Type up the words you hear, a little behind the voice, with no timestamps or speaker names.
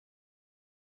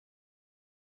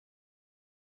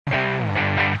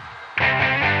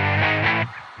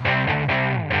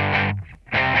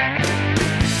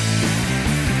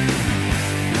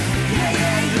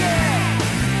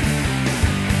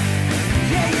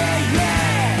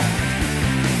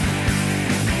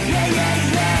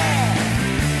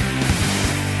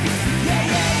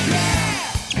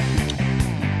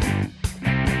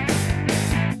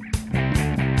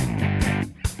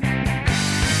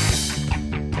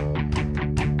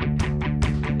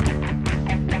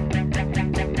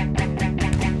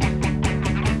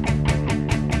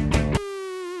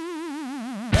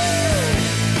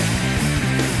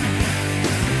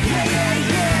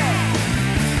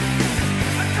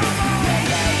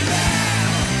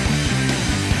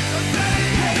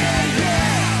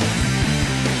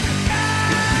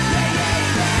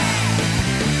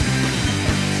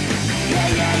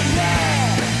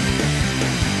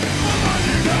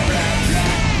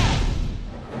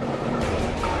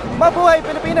Mabuhay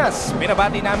Pilipinas!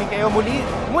 Binabati namin kayo muli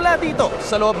mula dito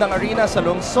sa loob ng arena sa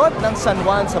lungsod ng San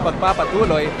Juan sa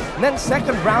pagpapatuloy ng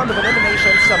second round of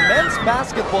elimination sa men's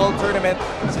basketball tournament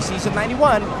sa Season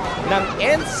 91 ng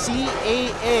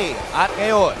NCAA. At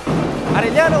ngayon,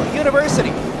 Arellano University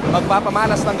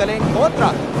magpapamalas ng galing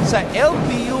kontra sa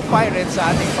LPU Pirates sa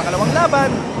ating pangalawang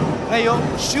laban ngayong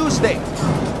Tuesday.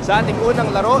 Sa ating unang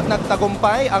laro,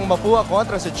 nagtagumpay ang Mapua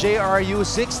kontra sa JRU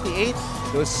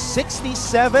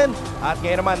 68-67 at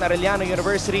ngayon naman Arellano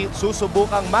University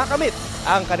susubukang makamit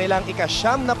ang kanilang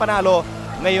ika-9 na panalo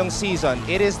ngayong season.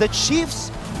 It is the Chiefs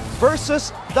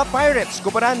versus the Pirates.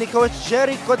 Kupunan ni Coach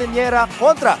Jerry Codeniera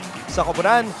kontra sa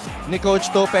kupunan ni Coach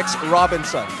Topex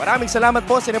Robinson. Maraming salamat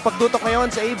po sa inyong pagtutok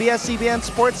ngayon sa ABS-CBN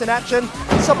Sports in Action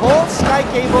sa Ball Sky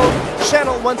Cable,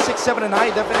 Channel 167 in high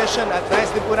definition. At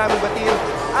nice din po namin batiin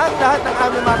ang lahat ng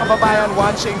aming mga kababayan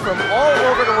watching from all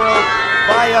over the world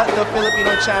via the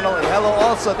Filipino channel. And hello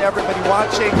also to everybody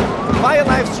watching via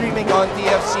live streaming on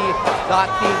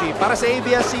TFC.tv. Para sa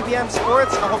ABS-CBN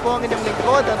Sports, ako po ang inyong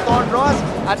lingkod, Anton Ross,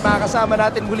 at makakasama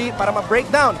natin muli para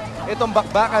ma-breakdown itong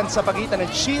bakbakan sa pagitan ng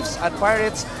Chiefs at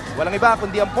Pirates. Walang iba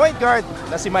kundi ang point guard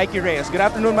na si Mikey Reyes. Good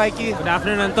afternoon, Mikey. Good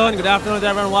afternoon, Anton. Good afternoon to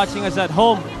everyone watching us at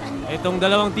home. Itong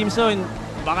dalawang teams so,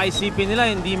 baka isipin nila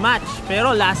hindi match.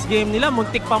 Pero last game nila,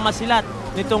 muntik pa masilat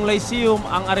nitong Lyceum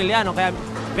ang Arellano. Kaya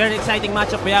very exciting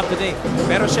matchup we have today.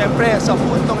 Pero syempre, sa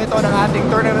puntong ito ng ating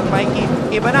tournament, Mikey,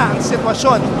 iba na ang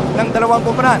sitwasyon ng dalawang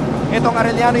kupunan. Itong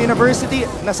Arellano University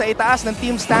nasa itaas ng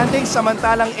team standings,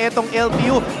 samantalang itong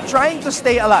LPU trying to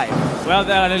stay alive. Well,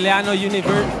 the Arellano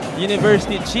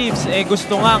University Chiefs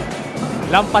gusto ngang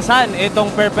lampasan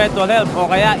itong perpetual help o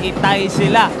kaya itay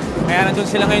sila. Kaya nandun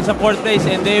sila ngayon sa 4th place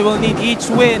and they will need each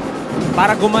win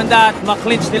para gumanda at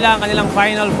maklinch nila ang kanilang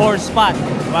Final Four spot.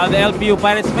 While the LPU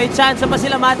Pirates may chance pa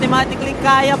sila, mathematically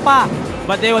kaya pa.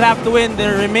 But they will have to win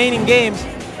their remaining games.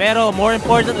 Pero more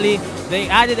importantly, the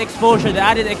added exposure, the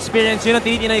added experience, yun ang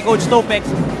tinitingnan ni Coach Topex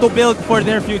to build for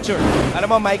their future.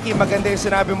 Alam mo, Mikey, maganda yung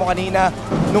sinabi mo kanina.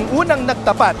 Nung unang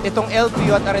nagtapat itong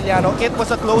LPU at Arellano, it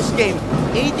was a close game.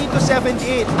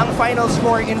 80-78 ang final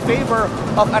score in favor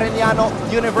of Arellano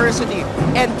University.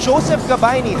 And Joseph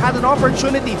Gabayni had an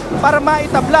opportunity para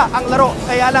maitabla ang laro.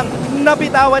 Kaya lang,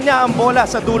 nabitawan niya ang bola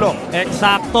sa dulo.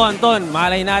 Eksakto, Anton.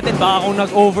 Malay natin, baka kung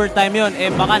nag-overtime yun,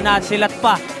 baka nasilat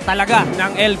pa talaga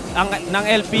ng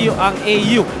LPU ang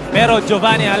AU. Pero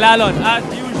Giovanni Alalon,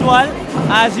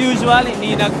 as usual,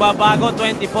 hindi nagbabago.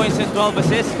 20 points and 12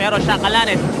 assists. Pero siya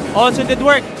Kalanes also did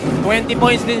work. 20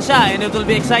 points din siya and it will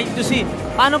be exciting to see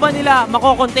paano ba nila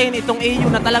mako-contain itong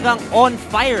AU na talagang on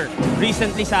fire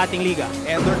recently sa ating liga.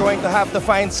 And they're going to have to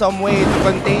find some way to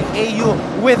contain AU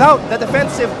without the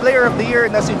defensive player of the year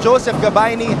na si Joseph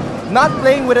Gabayni, not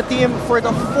playing with a team for the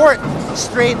 4th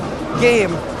straight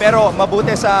game. Pero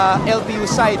mabuti sa LPU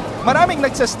side, maraming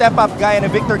nagsa-step up gaya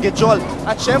ni Victor Gijol.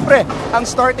 At syempre, ang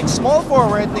starting small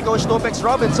forward ni Coach Topex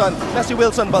Robinson na si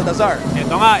Wilson Baltazar.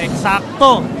 Ito nga,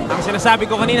 eksakto. Ang sinasabi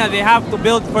ko kanina, they have to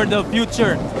build for the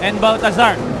future. And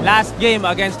Baltazar, last game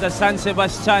against the San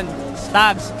Sebastian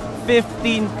Stags,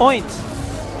 15 points.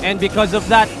 And because of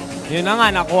that, yun na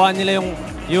nga, nakuha nila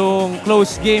yung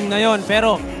close game na yun.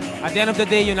 Pero at the end of the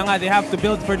day, yun na nga, they have to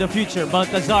build for the future.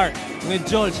 Baltazar, with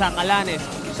Joel, Kalanes.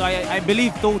 So I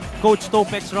believe Coach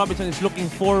Topex Robinson is looking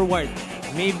forward.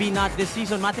 Maybe not this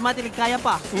season. Mathematically, kaya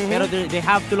pa. Pero they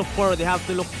have to look forward. They have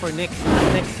to look for next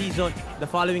season, the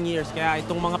following years. Kaya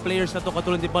itong mga players na to,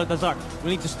 katulad ni Baltazar,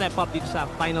 we need to step up dito sa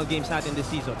final games natin this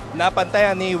season.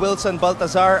 Napantayan ni Wilson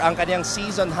Baltazar ang kanyang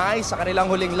season high sa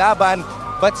kanilang huling laban.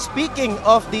 But speaking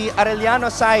of the Arellano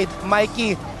side,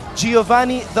 Mikey,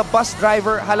 Giovanni, the bus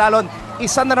driver, Halalon,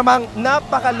 isa na namang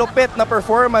napakalupit na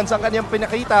performance ang kanyang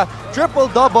pinakita.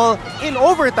 Triple-double in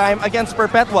overtime against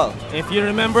Perpetual. If you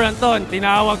remember, Anton,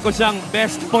 tinawag ko siyang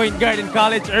best point guard in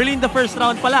college. Early in the first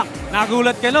round pa lang.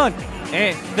 Nagulat ka nun.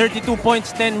 32 points,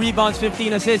 10 rebounds,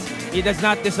 15 assists. He does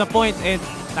not disappoint. And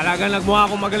talagang nagmukha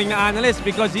akong magaling na analyst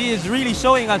because he is really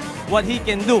showing us what he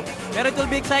can do. Pero it will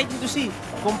be exciting to see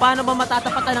kung paano ba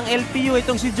matatapatan ng LPU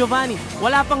itong si Giovanni.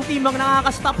 Wala pang team ang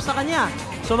nakaka-stop sa kanya.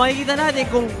 So makikita natin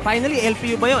kung finally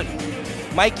LPU ba yun.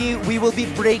 Mikey, we will be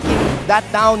breaking that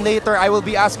down later. I will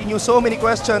be asking you so many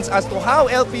questions as to how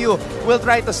LPU will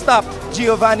try to stop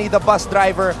Giovanni, the bus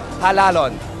driver,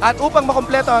 Halalon. At upang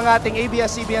makumpleto ang ating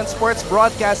ABS-CBN Sports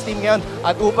broadcast team ngayon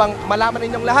at upang malaman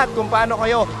ninyong lahat kung paano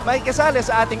kayo makikisali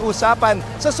sa ating usapan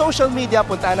sa social media,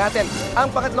 puntahan natin ang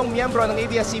pangatlong miyembro ng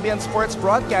ABS-CBN Sports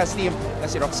broadcast team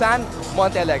na si Roxanne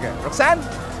Montealegre. Roxanne?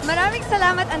 Maraming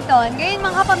salamat, Anton. Ngayon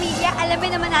mga kapamilya,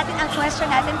 alamin naman natin ang question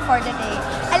natin for the day.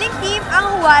 Aling team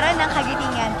ang huwaran ng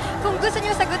kagitingan? Kung gusto nyo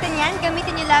sagutin yan,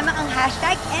 gamitin nyo lamang ang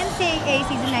hashtag NCAA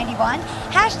Season 91,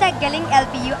 hashtag Galing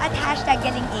LPU at hashtag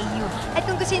Galing AU. At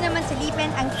kung gusto nyo naman silipin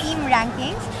ang team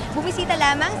rankings, bumisita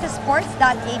lamang sa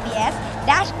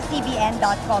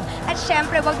sports.abs-cbn.com. At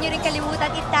syempre, huwag nyo rin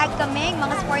kalimutan itag kaming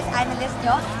mga sports analyst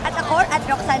nyo at ako at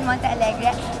Roxanne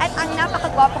Montealegre at ang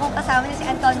napakagwapo kong kasama niya si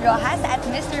Anton Rojas at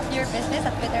Mr. Pure Business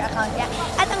at Twitter account niya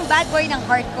at ang bad boy ng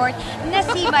hardcourt na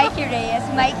si Mikey Reyes,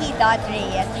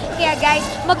 Mikey.Reyes. Kaya guys,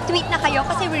 mag-tweet na kayo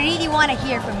kasi we really wanna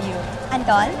hear from you.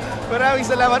 Anton? Maraming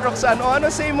salamat, Roxanne. O ano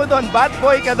say mo doon? Bad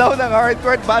boy ka daw ng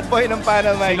hardcourt, bad boy ng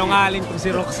panel, Mikey. Sinungaling ko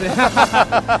si Roxanne.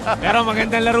 Pero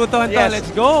magandang laro to, Anton. Yes.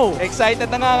 Let's go! Excited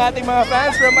na nga ang ating mga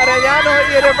fans from Arellano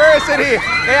University.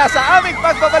 Kaya sa aming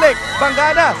pagbabalik,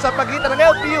 banggana sa pagitan ng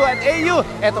LPU at AU,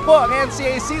 ito po ang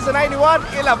NCAA Season 91,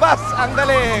 ilabas ang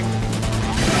galing!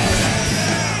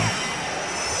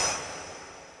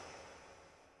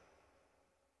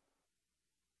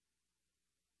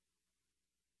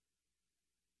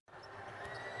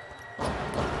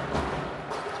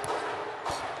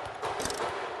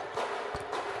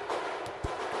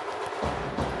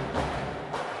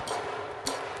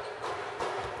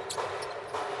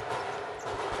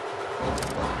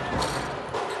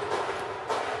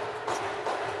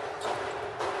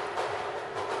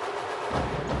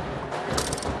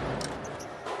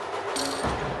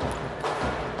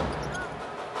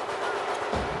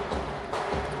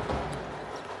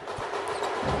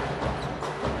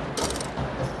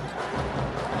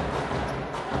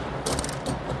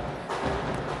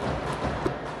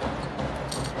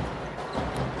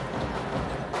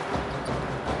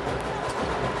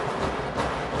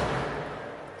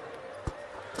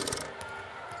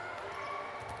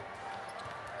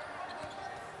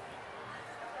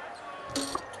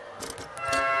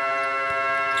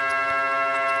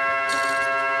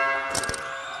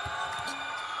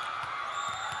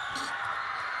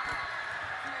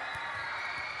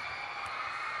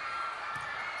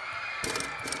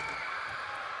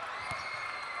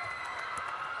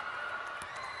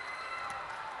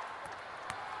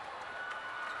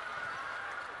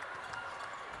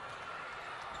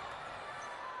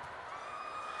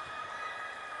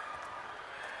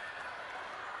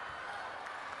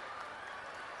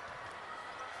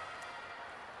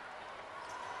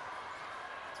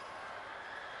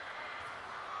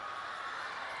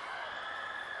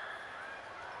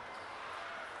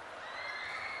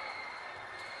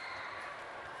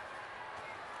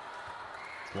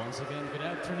 Once again, good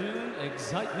afternoon.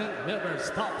 Excitement never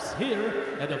stops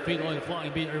here at the Philippine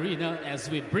Flying Bee Arena as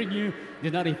we bring you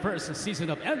the 91st season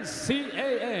of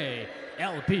NCAA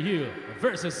LPU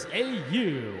versus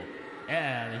AU.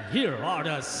 And here are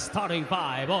the starting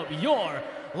five of your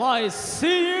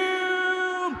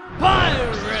Lyceum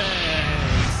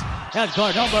Pirates. At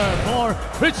guard number 4,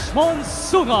 Richmond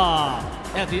Sunga.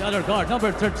 At the other guard,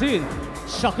 number 13,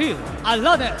 Shaquille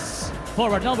Alanes.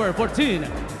 Forward number 14,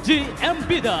 G.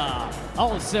 Mbida.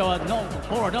 Also at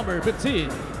forward number 15,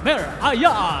 Mer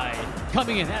Ayay.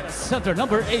 Coming in at center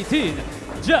number 18,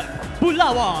 Jeff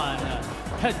Bulawan.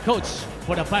 Head coach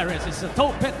for the Pirates is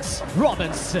Topex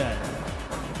Robinson.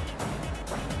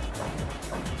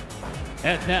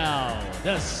 And now,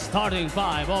 the starting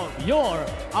five of your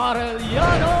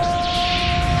Arellano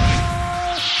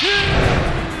Kings.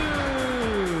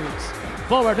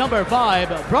 Forward number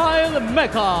 5, Brian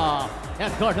Mecca. At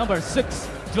guard number 6,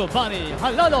 Giovanni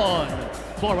Halalon.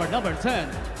 Forward number 10,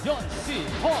 John C.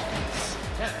 Hawks.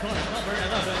 At guard number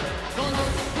 11, Donald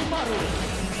Kumaru.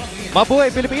 Mabuhay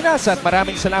Pilipinas at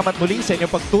maraming salamat muli sa inyong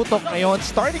pagtutok ngayon.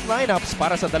 Starting lineups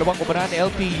para sa dalawang kubaran,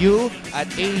 LPU at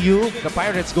AU. The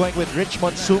Pirates going with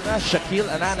Richmond Sunga, Shaquille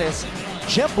Alanes,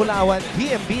 Jeff Bulawan,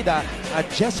 DM Bida at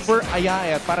Jesper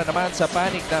Ayay. At para naman sa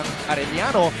panig ng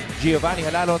Arellano, Giovanni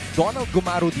Halalon, Donald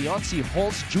Gumaru, Dioncy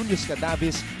Halls, Julius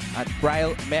Cadavis at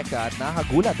Brian Mecca. At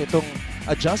nakagulat itong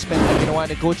adjustment na ginawa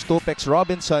ni Coach Topex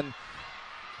Robinson.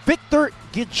 Victor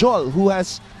Gijol, who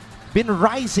has been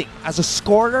rising as a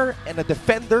scorer and a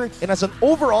defender and as an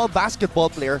overall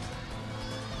basketball player,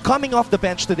 coming off the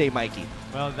bench today, Mikey.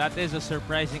 Well, that is a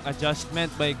surprising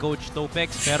adjustment by Coach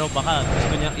Topex, pero baka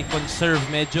gusto niyang i-conserve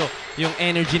medyo yung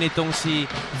energy nitong si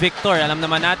Victor. Alam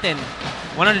naman natin,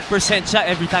 100% siya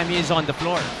every time he is on the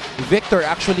floor. Victor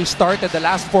actually started the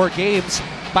last 4 games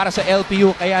para sa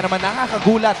LPU, kaya naman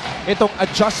nakakagulat itong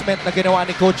adjustment na ginawa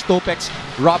ni Coach Topex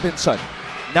Robinson.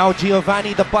 Now,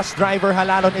 Giovanni, the bus driver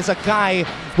Halalon, is a guy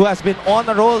who has been on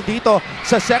a roll dito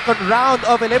sa second round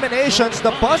of eliminations.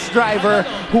 The bus driver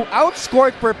who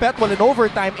outscored Perpetual in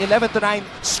overtime, 11-9,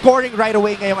 scoring right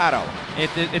away ngayong araw.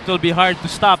 It will be hard to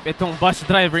stop itong bus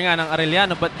driver nga ng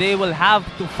Arellano, but they will have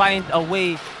to find a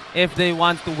way if they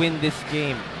want to win this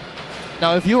game.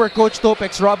 Now, if you were Coach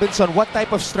Topex Robinson, what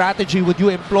type of strategy would you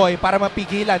employ para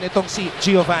mapigilan itong si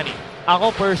Giovanni? Ako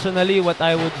personally, what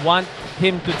I would want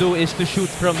him to do is to shoot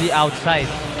from the outside.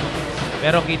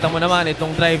 Pero kita mo naman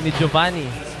itong drive ni Giovanni.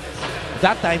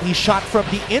 That time, he shot from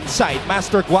the inside.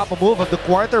 Master Guapo move of the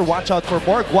quarter. Watch out for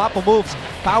more Guapo moves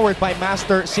powered by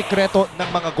Master Sikreto ng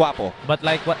mga Guapo. But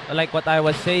like what I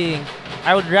was saying,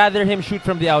 I would rather him shoot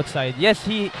from the outside. Yes,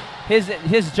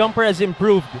 his jumper has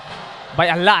improved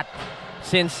by a lot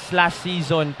since last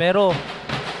season. Pero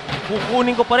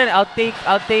kukunin ko pa rin. I'll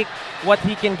take what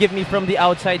he can give me from the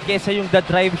outside kesa yung the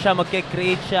drive siya,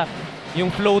 magke-create siya.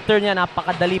 Yung floater niya,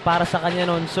 napakadali para sa kanya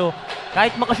nun. So,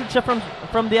 kahit makashoot siya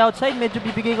from the outside, medyo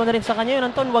bibigay ko na rin sa kanya yun.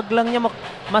 Anton, wag lang niya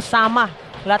masama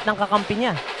lahat ng kakampi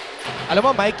niya. Alam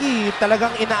mo, Mikey,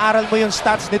 talagang inaaral mo yung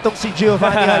stats nitong si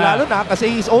Giovanni Halalo na kasi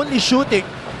he's only shooting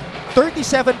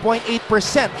 37.8%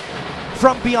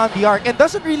 from beyond the arc and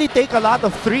doesn't really take a lot of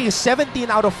threes,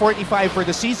 17 out of 45 for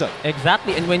the season.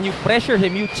 Exactly. And when you pressure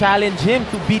him, you challenge him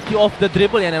to beat you off the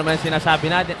dribble. Yan naman ang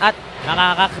sinasabi natin. At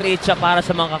nakaka-create siya para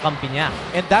sa mga kakampi niya.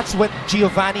 And that's when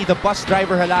Giovanni, the bus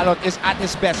driver Halalon, is at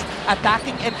his best.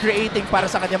 Attacking and creating para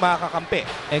sa kanya mga kakampi.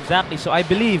 Exactly. So I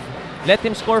believe, let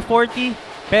him score 40,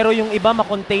 pero yung iba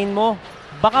makontain mo,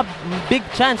 baka big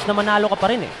chance na manalo ka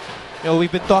pa rin eh. You know,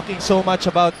 we've been talking so much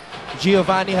about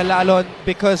Giovanni Halalon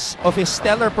because of his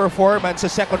stellar performance sa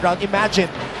second round.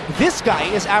 Imagine, this guy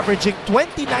is averaging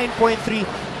 29.3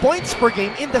 points per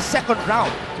game in the second round.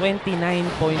 29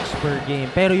 points per game.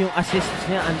 Pero yung assists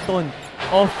niya, Anton,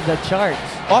 off the charts.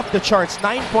 Off the charts,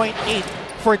 9.8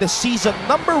 for the season.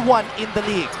 Number 1 in the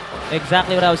league.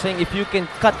 Exactly what I was saying. If you can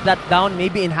cut that down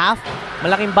maybe in half,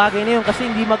 malaking bagay na yun kasi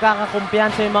hindi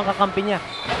magkakakumpiyansa yung mga kakampi niya.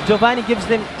 Giovanni gives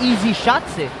them easy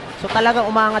shots eh. So talagang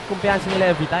umaangat kumpiyansa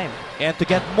nila every time. And to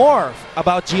get more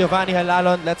about Giovanni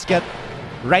Halalon, let's get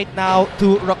right now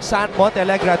to Roxanne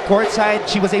Montealegre at courtside.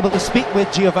 She was able to speak with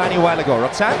Giovanni a while ago.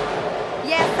 Roxanne?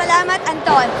 Yes, salamat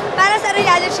Anton. Para sa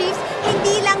Arellano Chiefs,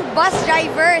 hindi lang bus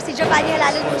driver si Giovanni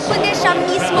Halalon, kundi siya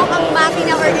mismo ang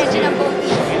makina or engine ng buong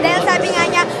team. Dahil sabi nga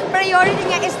niya, priority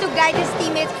niya is to guide his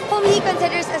teammates whom he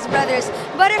considers as brothers.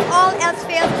 But if all else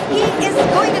fails, he is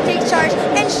going to take charge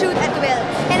and shoot at will.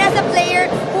 And as a player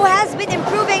who has been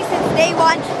improving since day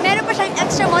one, meron pa siyang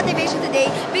extra motivation today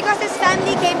because his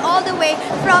family came all the way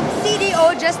from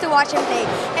CDO just to watch him play.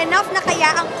 Enough na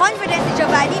kaya ang confidence ni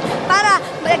Giovanni para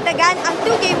malagdagan ang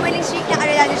 2-game winning streak ng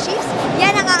Arellano Chiefs?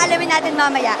 Yan ang aalamin natin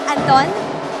mamaya. Anton?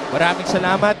 Maraming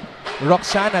salamat,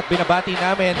 Roxanne, at binabati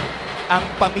namin ang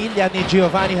pamilya ni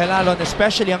Giovanni Halalon,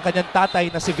 especially ang kanyang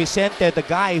tatay na si Vicente, the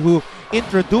guy who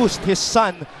introduced his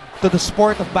son to the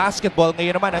sport of basketball.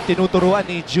 Ngayon naman, ang tinuturuan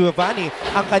ni Giovanni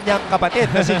ang kanyang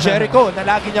kapatid na si Jericho na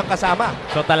lagi niyang kasama.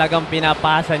 So talagang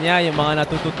pinapasa niya yung mga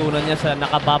natututunan niya sa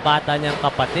nakababata niyang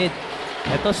kapatid.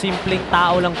 Ito, simpleng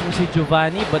tao lang kung si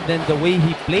Giovanni, but then the way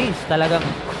he plays, talagang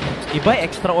iba,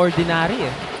 extraordinary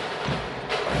eh.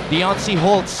 Deontay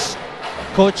Holtz,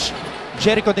 Coach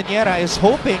Jericho Deniera is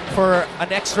hoping for an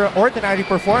extraordinary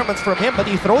performance from him, but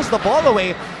he throws the ball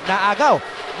away. Naagaw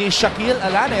ni Shaquille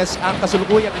Alanes ang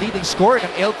kasulukuyang leading scorer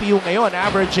ng LPU ngayon,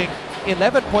 averaging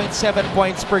 11.7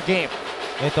 points per game.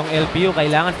 Itong LPU,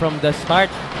 kailangan from the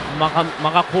start,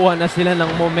 makakuha na sila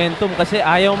ng momentum kasi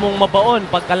ayaw mong mabaon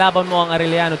pagkalaban mo ang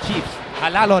Arellano Chiefs.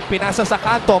 Halalon, pinasa sa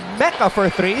kanto, Mecca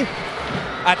for 3.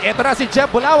 At ito na si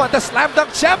Jeb Bulawan, the slam dunk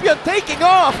champion, taking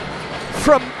off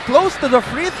from close to the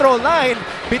free throw line.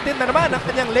 Bitin na naman ang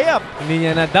kanyang layup. Hindi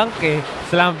niya na-dunk eh.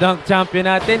 Slam dunk champion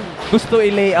natin. Gusto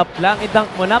i-layup lang. I-dunk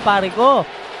mo na, pare ko.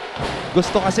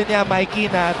 Gusto kasi niya, Mikey,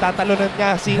 na tatalunan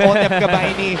niya si Otep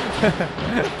Gabayni.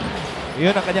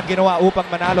 Yun ang kanyang ginawa upang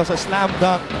manalo sa slam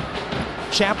dunk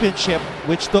championship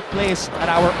which took place at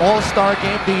our all-star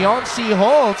game. Deontay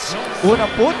Holtz, unang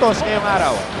putos ngayong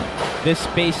araw. This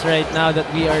pace right now that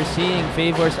we are seeing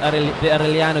favors the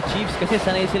Arellano Chiefs kasi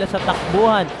sanay sila sa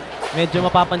takbuhan. Medyo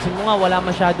mapapansin mo nga, wala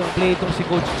masyadong play itong si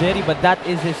Coach Jerry, but that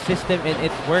is his system and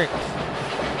it works.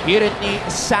 Hirit ni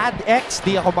Sad X,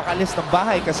 di ako makalis ng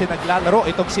bahay kasi naglalaro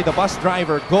itong si the bus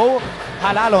driver. Go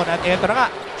Halalon, at eto na nga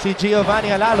si Giovanni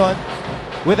Halalon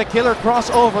with a killer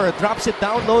crossover, drops it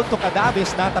down low to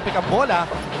Cadavis, natapik ang bola.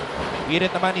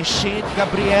 Hirit naman ni Shane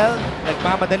Gabriel,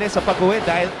 nagmamadali sa pag-uwi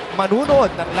dahil manunod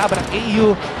ng laban ng AU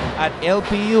at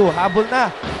LPU. Habol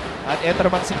na. At eto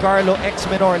naman si Carlo X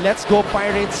Menor. Let's go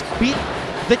Pirates, beat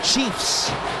the Chiefs.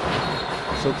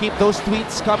 So keep those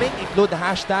tweets coming. Include the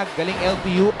hashtag Galing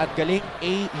LPU at Galing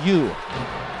AU.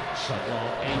 Shot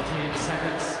clock, 18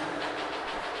 seconds.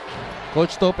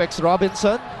 Coach Topex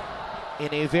Robinson in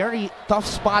a very tough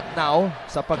spot now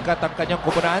sapagkat ang kanyang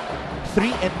koponan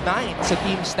 3-9 sa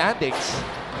team standings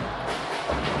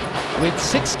with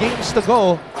 6 games to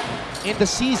go in the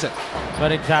season.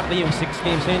 But exactly, yung 6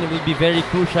 games na yun will be very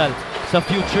crucial sa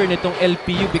future nitong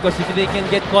LPU because if they can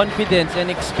get confidence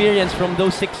and experience from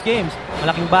those 6 games,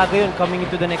 malaking bagay yun coming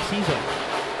into the next season.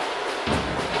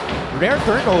 Rare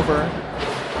turnover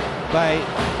by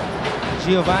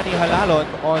Giovanni Halalon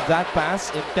on that pass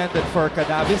intended for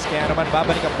Cadavis. Kaya naman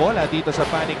babalik ang bola dito sa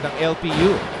panig ng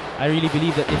LPU. I really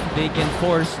believe that if they can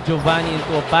force Giovanni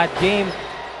into a bad game,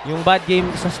 yung bad game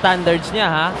sa standards niya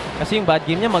ha, kasi yung bad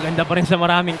game niya maganda pa rin sa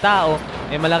maraming tao,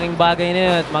 eh malaking bagay na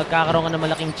yun at magkakaroon ka ng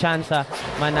malaking chance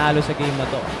manalo sa game na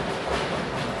to.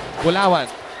 Bulawan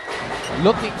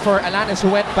looking for Alanes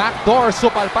who went backdoor.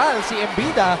 Supalpal si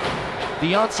Embida.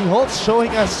 Deoncy Holtz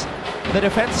showing us the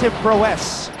defensive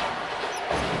prowess.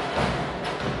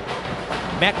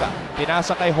 Mecca,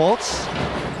 pinasa kay Holtz.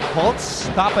 Holtz,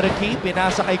 top of the key,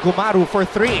 pinasa kay Gumaru for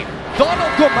 3.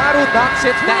 Donald Gumaru knocks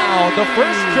it down. The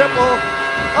first triple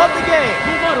of the game.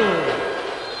 Gumaru.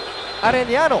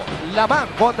 Arellano, lamang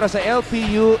kontra sa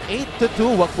LPU,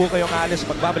 8-2. Huwag po kayong alis.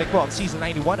 Magbabalik po ang Season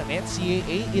 91 ng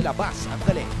NCAA. Ilabas ang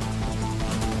galing.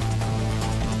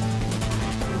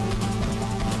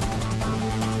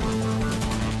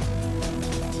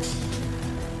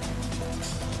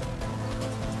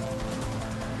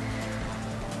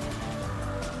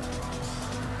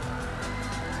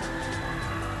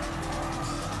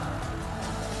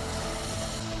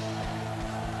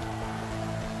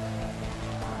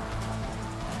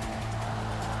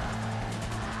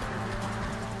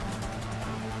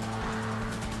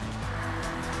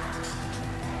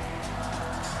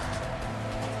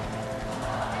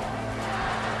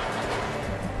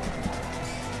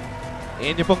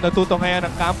 Inyo pong natuto ngayon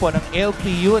ang kampo ng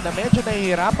LPU na medyo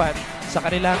nahihirapan sa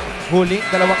kanilang huling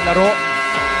dalawang laro.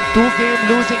 2-game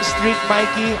losing streak,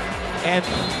 Mikey. And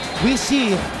we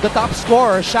see the top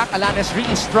scorer, Shaq Alanes,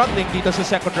 really struggling dito sa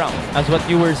second round. As what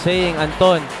you were saying,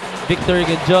 Anton, Victor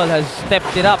Gajol has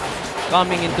stepped it up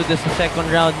coming into the second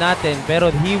round natin.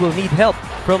 Pero he will need help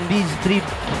from these 3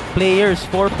 players.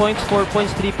 4 points, 4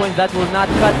 points, 3 points. That will not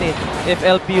cut it if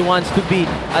LPU wants to beat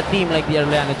a team like the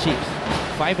Arellano Chiefs.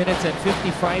 5 minutes and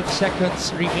 55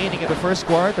 seconds remaining in the first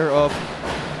quarter of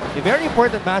a very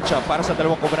important matchup para sa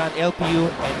dalawang koponan, LPU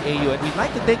and AU. And we'd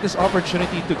like to take this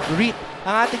opportunity to greet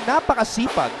ang ating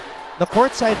napakasipag na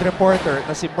courtside reporter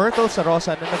na si Myrtle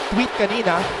Sarosa na nag-tweet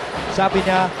kanina. Sabi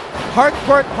niya,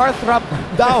 hardcourt heartthrob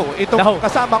daw itong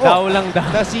kasama ko Daw lang daw.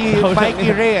 na si Daw lang Mikey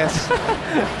yan. Reyes.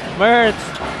 Mertz!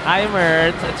 Hi,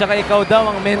 Mertz! At saka ikaw daw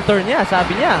ang mentor niya,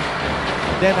 sabi niya.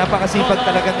 Then napakasipag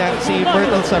talaga niya si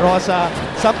Myrtle Sarosa.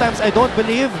 Sometimes I don't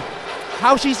believe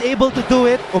how she's able to do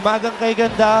it. Umagang kay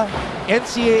ganda,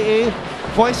 NCAA,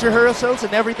 voice rehearsals,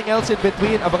 and everything else in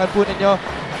between. Abangan po ninyo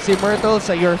si Myrtle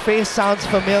sa Your Face Sounds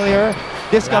Familiar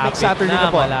this coming Saturday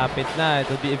na po. Malapit na. It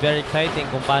will be very exciting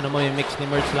kung paano mo yung mix ni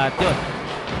Mertz lahat yun.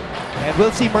 And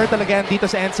we'll see Myrtle again dito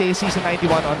sa NCAA Season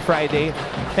 91 on Friday.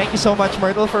 Thank you so much,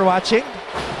 Myrtle, for watching.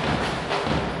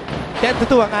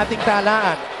 10-2 ang ating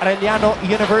talaan. Arellano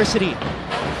University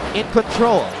in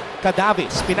control.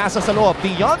 Cadavis, pinasa sa loob.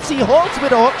 Deoncy Holtz with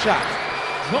a hook shot.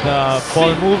 The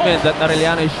ball movement that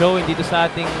Arellano is showing dito sa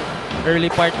ating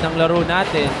early part ng laro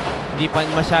natin, hindi pa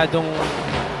masyadong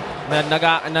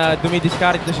na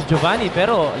dumidiscard to si Giovanni,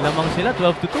 pero lamang sila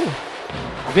 12-2.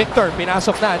 Victor,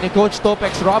 pinasok na ni Coach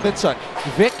Topex Robinson.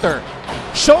 Victor,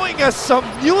 showing us some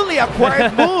newly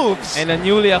acquired moves. And a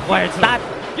newly acquired stat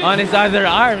on his other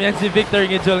arm. Yan si Victor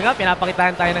Gijol nga.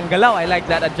 Pinapakitaan tayo ng galaw. I like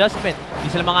that adjustment.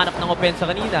 Hindi sila manganap ng opensa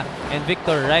kanina. And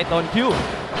Victor right on cue.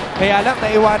 Kaya lang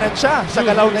naiwanan siya sa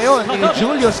galaw na yun ni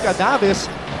Julius Cadavis.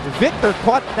 Victor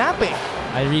caught napping.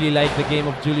 I really like the game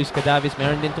of Julius Cadavis.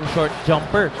 Meron din tong short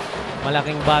jumper.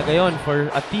 Malaking bagay yon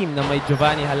for a team na may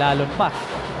Giovanni Halalon pa.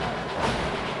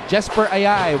 Jesper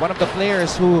Ayay, one of the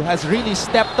players who has really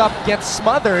stepped up, gets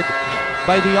smothered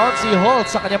by Deoncy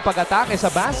Holtz sa kanyang pag-atake sa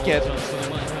basket.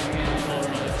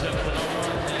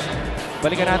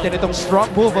 Balikan natin itong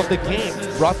strong move of the game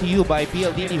brought to you by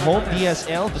PLDT Home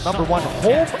DSL, the #1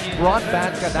 home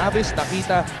broadband Cadavis.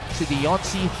 Nakita si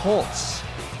Deoncy Holtz.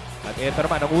 At ito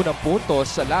naman ang unang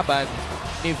puntos sa laban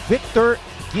ni Victor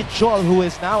Gijol, who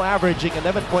is now averaging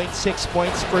 11.6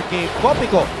 points per game.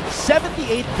 Copico,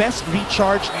 78 best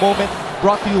recharged moment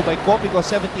brought to you by Copico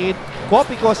 78.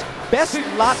 Copico's best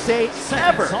latte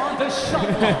ever.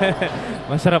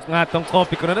 Masarap nga tong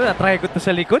Copico na try ko to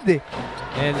sa likod eh.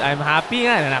 And I'm happy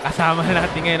nga na nakasama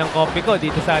natin ngayon ang Copico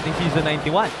dito sa ating Season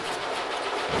 91.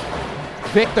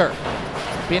 Victor,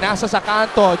 pinasa sa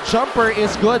kanto. Jumper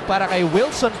is good para kay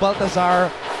Wilson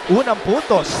Baltazar. Unang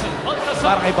puntos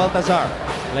para kay Baltazar.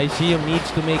 Lyceum needs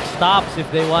to make stops if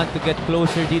they want to get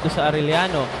closer dito sa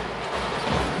Arellano.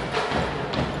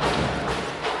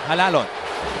 Halalon.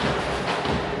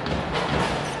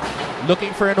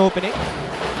 Looking for an opening.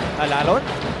 Halalon.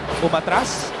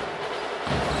 Umatras.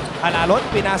 Halalon,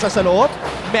 pinasa sa loob.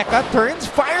 Mecca turns,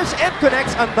 fires, and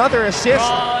connects another assist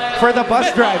for the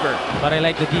bus driver. But I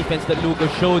like the defense that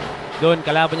Lugo showed doon.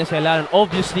 Kalaban niya si Halalon.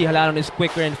 Obviously, Halalon is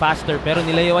quicker and faster. Pero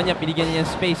nilayawan niya, pinigyan niya yung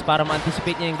space para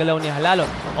ma-anticipate niya yung galaw ni Halalon.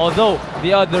 Although,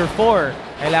 the other four,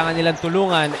 kailangan nilang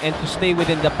tulungan and to stay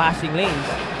within the passing lanes.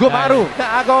 Gumaru,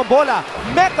 naagaw ang bola.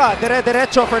 Mecca,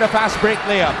 dire-diretso for the fast break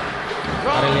layup.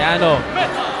 Arellano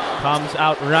comes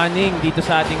out running dito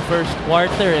sa ating first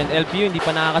quarter, and LPU hindi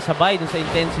pa nakakasabay dun sa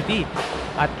intensity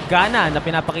at gana na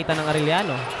pinapakita ng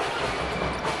Arellano.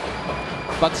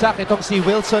 Bagsak itong si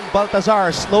Wilson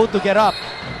Baltazar, slow to get up.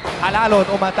 Halalon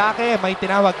umatake, may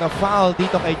tinawag na foul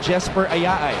dito kay Jesper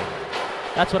Ayaay.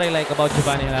 That's what I like about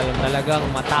Giovanni Halalon. Talagang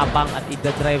matapang at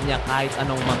ida-drive niya kahit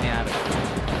anong mangyari.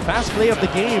 Fast play of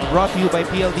the game brought to you by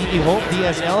PLDT Home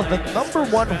DSL, the #1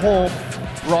 home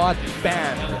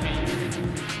broadband.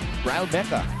 Ryle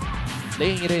Mecca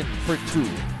laying it in for 2.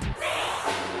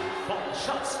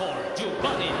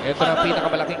 Ito na ang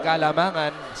pinakamalaking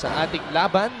kalamangan sa ating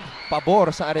laban.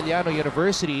 Pabor sa Arellano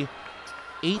University,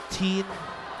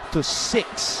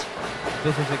 18-6.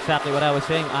 This is exactly what I was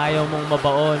saying. Ayaw mong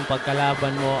mabaon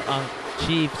pagkalaban mo ang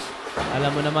Chiefs.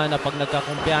 Alam mo naman na pag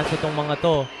nagkakumpiyansa itong mga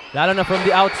to, lalo na from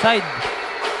the outside,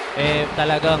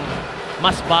 talagang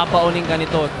mas babaoning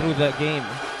ganito through the game.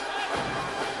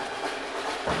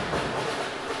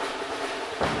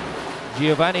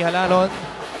 Giovanni Halalon,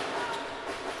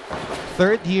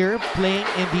 third year playing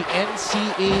in the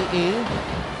NCAA.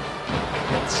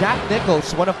 And Zach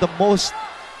Nichols, one of the most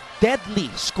deadly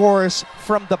scorers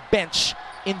from the bench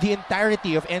in the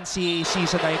entirety of NCAA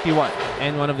season 91.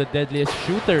 And one of the deadliest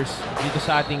shooters dito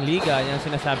sa ating liga. Yan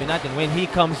sinasabi natin. When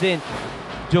he comes in,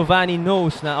 Giovanni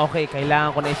knows na okay,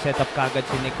 kailangan ko na i-set up kagad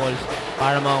si Nichols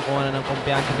para makakuha na ng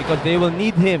kumpiyansa because they will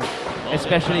need him,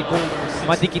 especially kung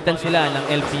madikitan sila ng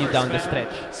LPU down the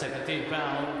stretch.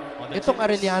 Itong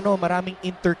Arellano, maraming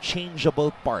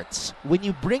interchangeable parts. When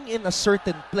you bring in a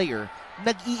certain player,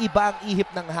 nag-iiba ang ihip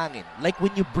ng hangin. Like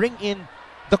when you bring in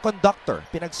the conductor,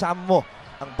 pinagsama mo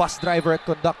ang bus driver at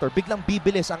conductor, biglang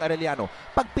bibilis ang Arellano.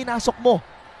 Pag pinasok mo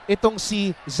itong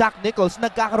si Zach Nichols,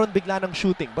 nagkakaroon bigla ng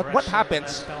shooting. But what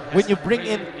happens when you bring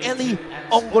in Eli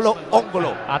Ongolo?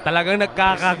 Talagang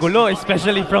nagkakagulo,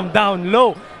 especially from down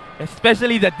low.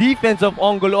 Especially the defense of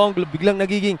Ongolo. Biglang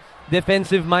nagiging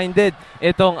defensive-minded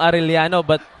itong Arellano.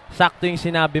 But sakto yung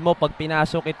sinabi mo, pag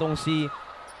pinasok itong si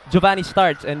Giovanni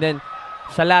starts and then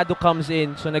Salado comes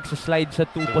in. So nagsaslide sa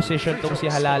 2 position itong si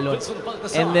Halalon.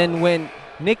 And then when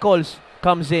Nichols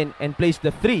comes in and plays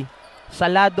the 3,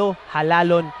 Salado,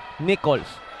 Halalon, Nichols.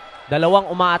 Dalawang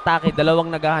umaatake,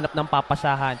 dalawang naghahanap ng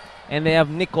papasahan. And they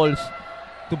have Nichols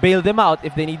to bail them out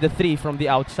if they need the 3 from the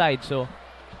outside. So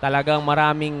talagang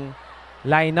maraming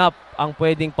lineup ang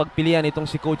pwedeng pagpilian itong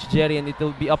si Coach Jerry, and it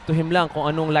will be up to him lang kung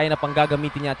anong lineup ang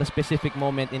gagamitin niya at a specific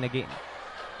moment in a game.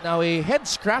 Now a head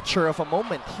scratcher of a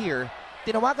moment here.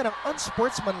 Tinawagan ng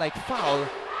unsportsmanlike foul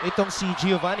itong si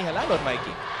Giovanni Halalon, Mikey.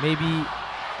 Maybe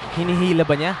hinihila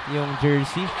ba niya yung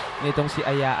jersey nitong si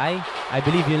Ayaay? I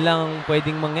believe yun lang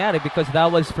pwedeng mangyari because that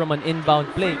was from an inbound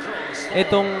play.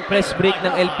 Itong press break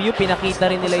ng LPU,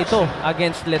 pinakita rin nila ito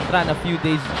against Letran a few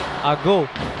days ago.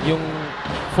 Yung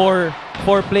four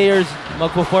players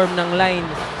magpo-form ng line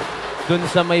dun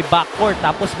sa may backcourt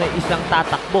tapos may isang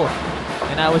tatakbo.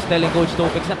 And I was telling Coach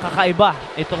Topix na kakaiba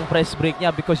itong press break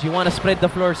niya because you wanna spread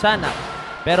the floor sana.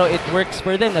 Pero it works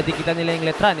for them. Nadikita nila yung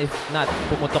Letran. If not,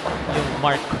 pumutok yung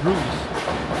Mark Cruz.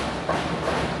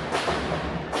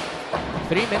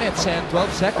 3 minutes and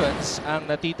 12 seconds ang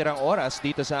natitirang oras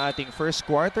dito sa ating first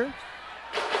quarter.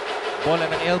 Bola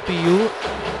ng LPU.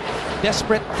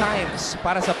 Desperate times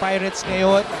para sa Pirates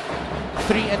ngayon.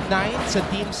 3-9 sa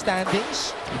team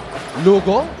standings.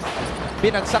 Lugo.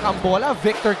 Binagsak ang bola.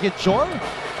 Victor Gijol.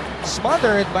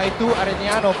 Smothered by 2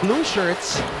 Arellano blue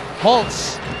shirts.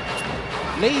 Holtz.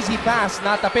 Lazy pass,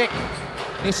 natapik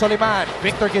ni Soliman.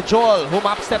 Victor Gijol,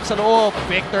 humapstep sa loob.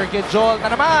 Victor Gijol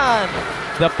na naman.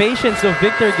 The patience of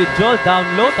Victor Gijol down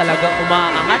low, talagang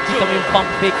umaangat. Kita mo yung pump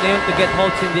fake na yun to get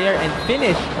Holtz in the air and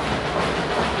finish.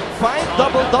 5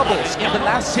 double-doubles in the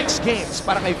last 6 games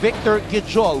para kay Victor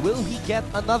Gijol. Will he get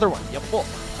another one? Yan po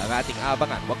ang ating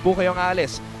abangan. Huwag po kayong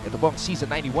aalis. Ito po ang Season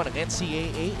 91 ng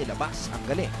NCAA. Ilabas ang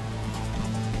galing.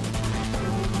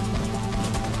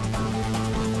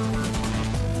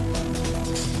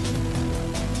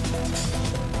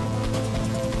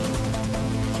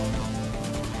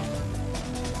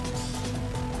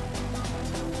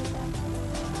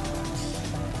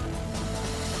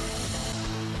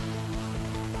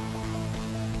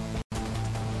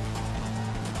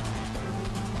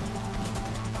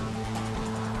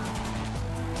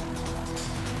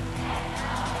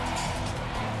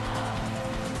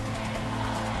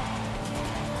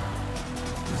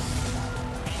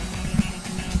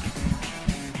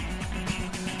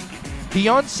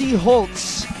 Deonce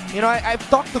Holtz. You know, I've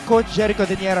talked to Coach Jericho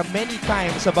Diniera many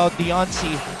times about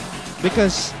Deonce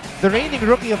because the reigning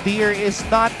Rookie of the Year is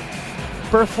not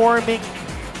performing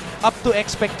up to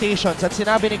expectations. At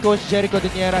sinabi ni Coach Jericho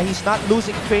Diniera, he's not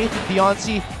losing faith in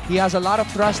Deonce. He has a lot of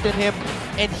trust in him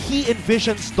and he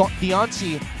envisions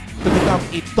Deonce to become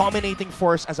a dominating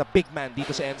force as a big man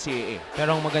dito sa NCAA.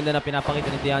 Pero ang maganda na pinapakita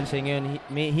ni Deonce ngayon,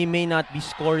 he may not be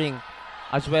scoring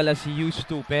as well as he used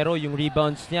to, pero yung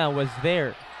rebounds niya was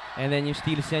there. And then yung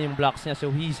steals niya, yung blocks niya.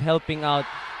 So he's helping out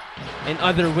in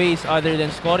other ways other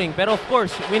than scoring. Pero of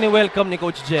course, wini-welcome ni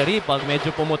Coach Jerry pag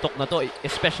medyo pumutok na to,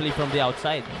 especially from the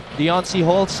outside. Deonce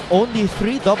Holtz only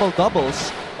 3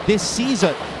 double-doubles this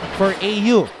season for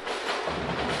AU.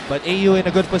 But AU in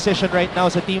a good position right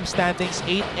now sa team standings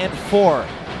 8-4.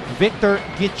 Victor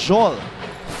Gijol,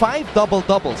 5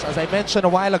 double-doubles as I mentioned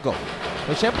a while ago.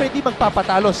 So, syempre hindi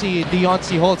magpapatalo si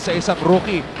Deonce Holtz sa isang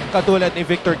rookie katulad ni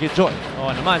Victor Gijol.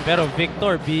 Oo naman, pero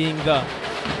Victor being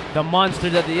the monster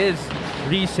that he is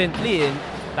recently,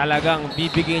 talagang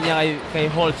bibigyan niya kay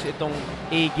Holtz itong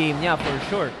A-game niya for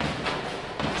sure.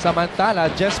 Samantala,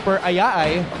 Jesper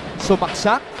Ayaay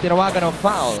sumaksak, tinawagan ng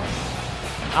foul.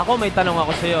 Ako may tanong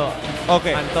ako sa iyo.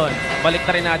 Okay. Anton, balik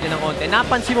na rin natin ng konti.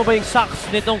 Napansin mo ba yung socks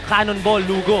nitong Cannonball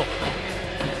Lugo?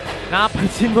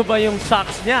 Napansin mo ba yung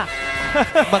socks niya?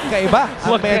 Magkaiba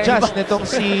ang medyas nitong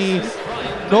si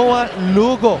Noah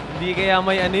Lugo. Hindi kaya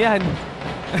may ano yan.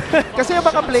 Kasi yung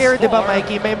mga player, di ba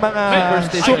Mikey, may mga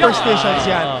superstitions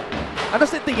yan. Ano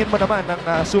sa tingin mo naman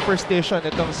ng superstition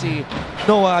itong si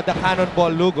Noah the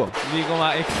Cannonball Lugo? Hindi ko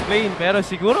ma-explain, pero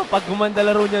siguro pag gumanda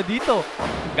laro niya dito,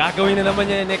 gagawin na naman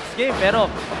niya yung next game.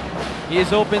 Pero he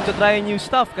is open to try new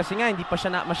stuff kasi nga hindi pa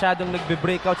siya masyadong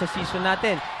nagbe-breakout sa season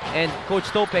natin. And Coach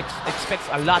Topex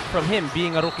expects a lot from him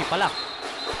being a rookie pala.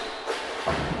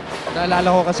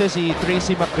 Naalala ko kasi si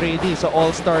Tracy McGrady sa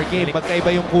All-Star Game.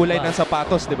 Magkaiba yung kulay ng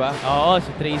sapatos, di ba? Oo, si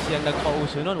Tracy ang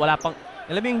nagpauso nun. Wala pang,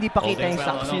 alam mo yung hindi pa kita yung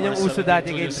socks. Yun yung uso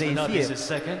dati kay Tracy eh.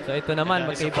 So ito naman,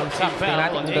 magkaibang socks. Tingnan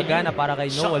natin kung gagana para kay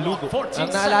Noah Lugo.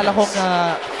 Ang naalala kong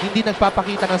hindi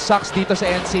nagpapakita ng socks dito sa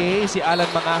NCAA, si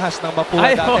Alan Mangahas ng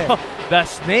Mapua dati. The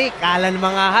Snake, Alan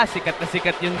Mangahas. Sikat na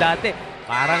sikat yun dati.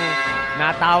 Parang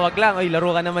natawag lang, oy,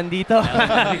 laro ka naman dito.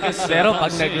 Pero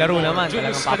pag naglaro naman,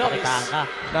 talagang papakitaan ka.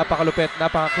 Napakalupit,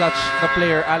 napaka-clutch na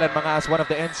player, Alan Mangas, one of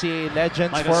the NCAA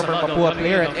legends, former Mapua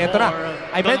player. At eto na,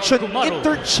 I mentioned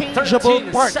interchangeable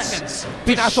parts.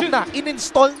 Pinasok na,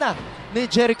 in-install na ni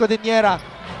Jericho Diniera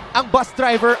ang bus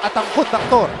driver at ang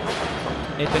conductor.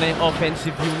 Ito na yung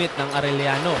offensive unit ng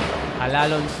Arellano.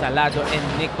 Alalon, Salado, and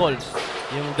Nichols.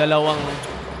 Yung dalawang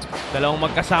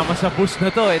magkasama sa bus na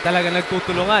to, talaga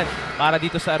nagtutulungan para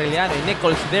dito sa Arellano.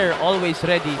 Nichols there, always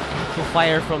ready to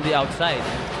fire from the outside.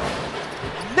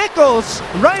 Nichols,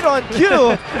 right on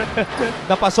cue.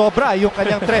 Napasobra yung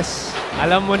kanyang tres.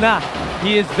 Alam mo na,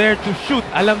 he is there to shoot.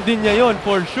 Alam din niya yon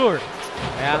for sure.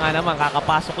 Kaya nga naman,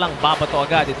 kakapasok lang, babato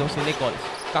agad itong si Nichols.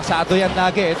 Kasado yan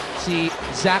lagi, si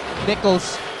Zach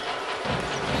Nichols.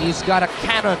 He's got a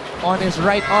cannon on his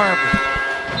right arm.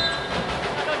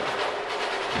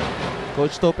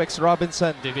 Coach Topex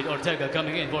Robinson. David Ortega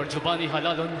coming in for Giovanni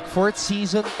Halalon. 4th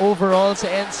season overall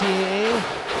sa NCAA.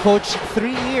 Coach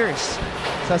 3 years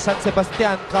sa San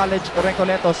Sebastian College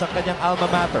Recoletos ang kanyang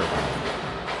alma mater.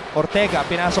 Ortega,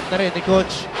 pinasok na rin ni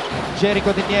Coach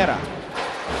Jericho Diniera.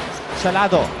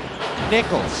 Salado,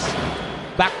 Nichols.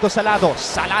 Back to Salado.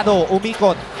 Salado,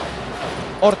 umikot.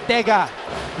 Ortega,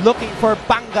 looking for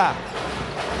Banga.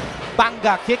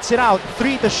 Banga kicks it out.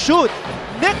 3 to shoot.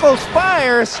 Nichols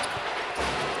fires.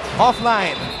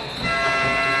 Offline.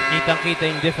 Kitang-kita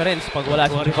yung difference pag wala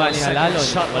si Giovanni Halalon.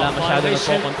 Wala masyado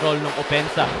nagpo-control ng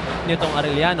opensa nitong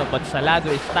Arellano. But Salado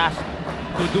is tasked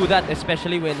to do that,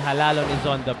 especially when Halalon is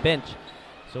on the bench.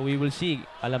 So we will see.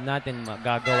 Alam natin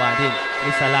magagawa din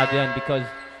ni Salado yan because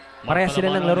pareha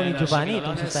sila ng laro ni Giovanni.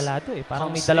 Itong si Salado eh.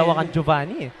 Parang may dalawa kang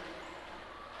Giovanni eh.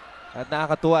 At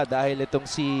nakakatuwa dahil itong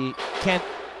si Kent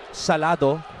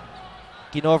Salado,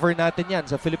 kinover natin yan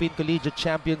sa Philippine Collegiate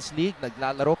Champions League.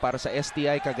 Naglalaro para sa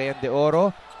STI Cagayan de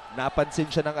Oro. Napansin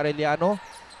siya ng Arellano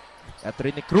at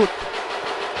recruit.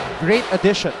 Great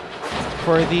addition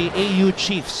for the AU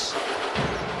Chiefs.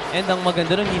 And ang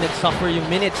maganda nun, hindi nag-suffer yung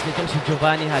minutes nitong si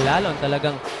Giovanni Halalon.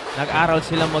 Talagang nag-aral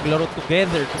silang maglaro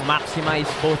together to maximize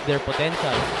both their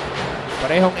potential.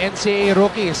 Parehong NCAA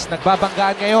rookies.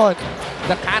 Nagbabanggaan ngayon.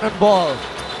 The Cannonball.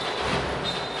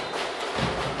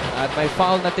 At may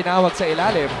foul na tinawag sa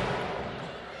ilalim.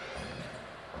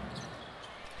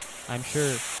 I'm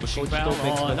sure Coach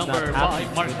Topex was not happy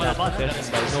with that possession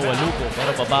by Noah Lugo.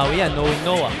 Pero babawi yan, knowing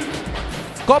Noah.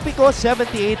 Copico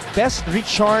 78, best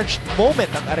recharged moment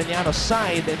ng Arellano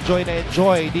side. Enjoy na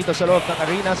enjoy dito sa loob ng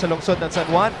arena sa lungsod ng San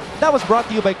Juan. That was brought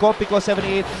to you by Copico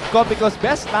 78, Copico's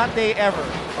best latte ever.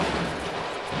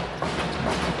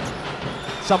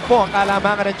 10 ang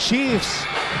kalamangan ng Chiefs.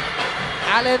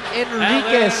 Alan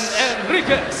Enriquez,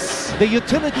 the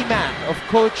utility man of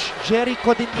Coach Jerry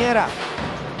Codinera.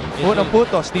 Unang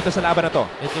putos dito sa laban na to.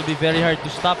 It will be very hard to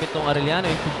stop itong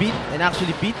Arellano and to beat and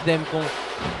actually beat them kung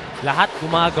lahat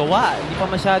gumagawa. Hindi pa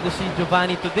masyado si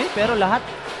Giovanni today, pero lahat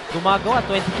gumagawa.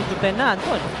 22-10 na,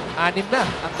 Anton. 6 na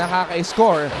ang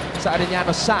nakaka-score sa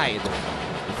Arellano side.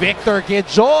 Victor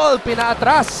Gijol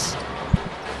pinaatras.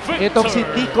 Itong si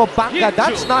Tico Banga,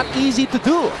 that's not easy to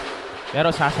do. Pero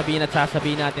sasabihin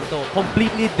natin to,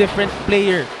 completely different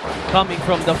player coming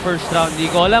from the first round.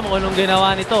 Hindi ko alam kung anong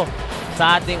ginawa nito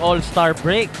sa ating all-star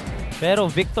break. Pero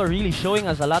Victor really showing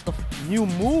us a lot of new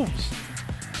moves.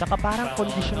 Saka parang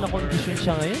kondisyon na kondisyon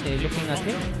siya ngayon eh, looking at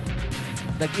him.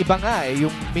 Nag-iba nga eh,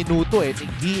 yung minuto eh, ni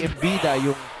Guy Embida,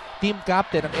 yung team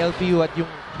captain ng LPU, at yung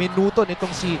minuto nitong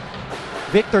si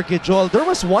Victor Gijol. There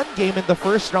was one game in the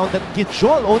first round that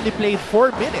Gijol only played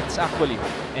 4 minutes actually.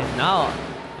 And now,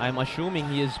 I'm assuming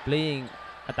he is playing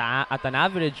at an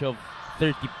average of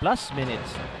 30 plus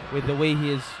minutes with the way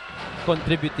he is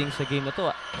contributing sa game na to.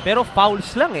 Pero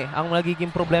fouls lang eh, ang nagiging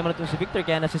problema nitong si Victor,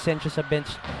 kaya nasisend siya sa bench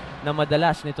na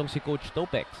madalas nitong si Coach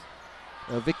Topex.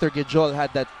 Victor Gijol had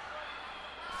that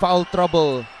foul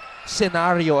trouble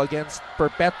scenario against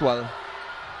Perpetual.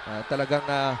 Talagang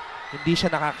hindi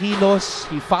siya nakakilos.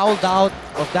 He fouled out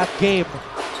of that game.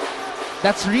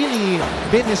 That's really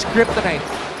been his kryptonite.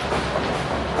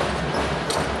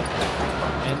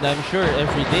 And I'm sure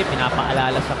every day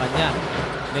pinapaalala sa kanya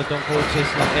nitong coaches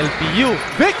ng LPU.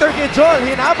 Victor Gijol,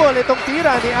 hinabol itong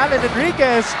tira ni Alan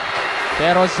Enriquez.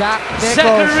 Pero Zach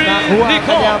Nichols nakuha ang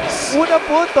kanyang unang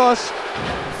puntos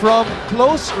from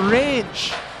close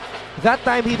range. That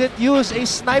time he didn't use a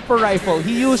sniper rifle.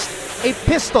 He used a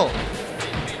pistol.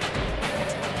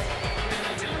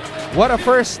 What a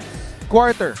first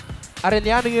quarter.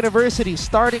 Arellano University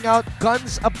starting out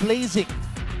guns a-blazing.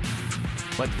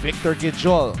 But Victor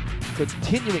Gijol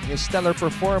continuing his stellar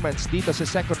performance dito sa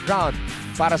second round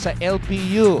para sa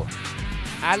LPU.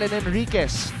 Alan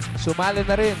Enriquez sumali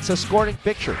na rin sa scoring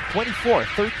picture.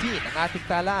 24-13 ang ating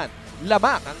talaan.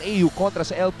 Lamang ang AU kontra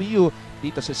sa LPU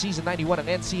dito sa Season 91 ng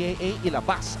NCAA.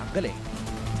 Ilabas ang galing.